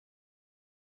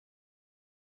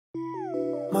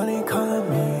Money calling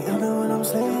me, even when I'm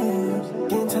asleep.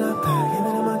 Getting to the bag,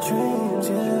 even in my dreams,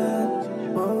 yeah.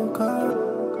 Woke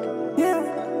up, yeah.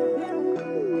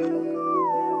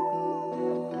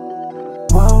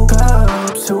 Woke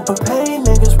up, super paid,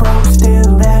 niggas broke,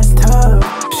 still that's tough.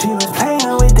 She was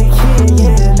playing with the kid,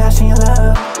 yeah, now she in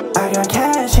love. I got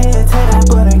cash here, tell that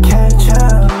boy to catch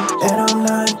up. And I'm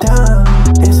not dumb,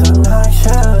 it's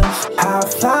obnoxious. How I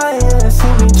fly, yeah,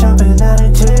 see me jumping out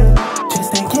of jail.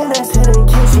 Just thinking next to the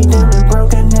kid, she done a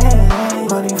broken neck.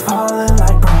 Money falling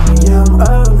like brain, yeah, I'm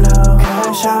up now.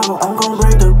 Cash out, I'm gon'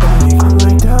 break the bank. I'm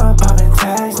like, duh, popping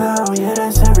tags now, yeah,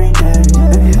 that's every day.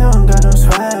 And he don't got no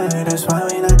swag, that's why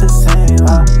we not the same.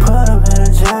 I put up in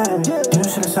a jag, you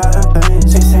should've saw her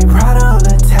face. They say Prada on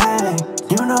the tag,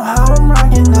 you know how I'm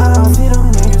rocking now. See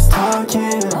them niggas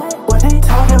talking, what they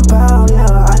talking about,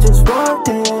 yeah, I just walked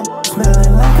in,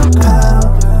 smelling like a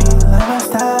pound. Ain't like my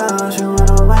style, she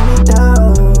wanna wipe me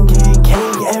down. Getting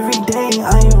cake every day,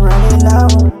 I ain't running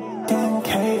out. Getting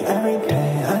cake every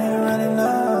day, I ain't running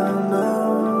out,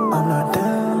 no, I'm not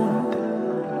down.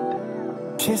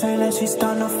 She say that she's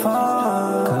starting to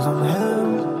fall, cause I'm him.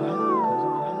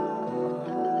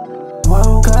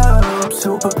 Woke up,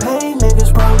 super paid,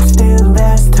 niggas broke, still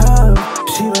that's tough.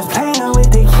 She was playing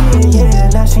with the kid, yeah,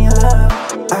 now she in love.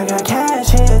 I got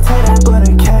cash here, tell that boy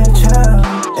to catch up.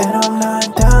 And I'm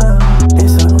not dumb,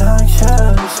 it's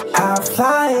obnoxious. How I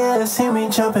fly, yeah, see me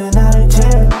jumping out of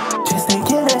jail. Just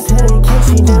thinking next to the kid,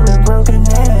 she done a broken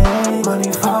neck.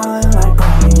 Money falling like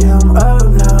brain, yeah, I'm up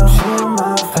now. She in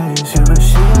my face, yeah, but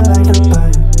she like the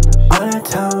bite. All that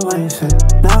time wasted,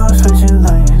 now I'm switching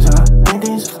lanes. I think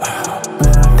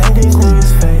these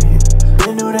niggas fake,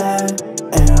 they knew that.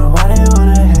 And why they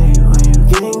wanna hate when you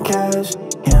getting cash?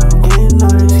 Yeah, I'm getting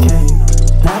all this cake,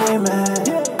 now they mad.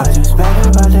 I just mad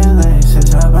about their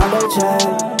laces, I bought that jack.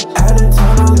 Had to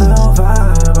tell my little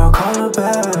vibe, I'll call her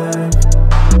back.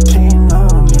 She know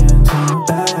I'm getting too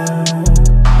bad.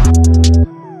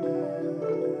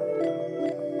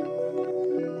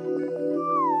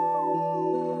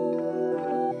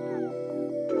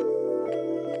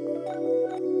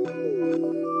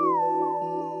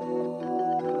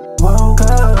 Woke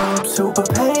up, super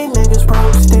paid, niggas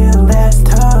broke, still that's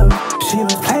tough. She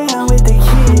was playing with the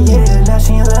kid, yeah, now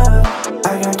she in love.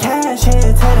 I got cash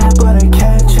here, tell that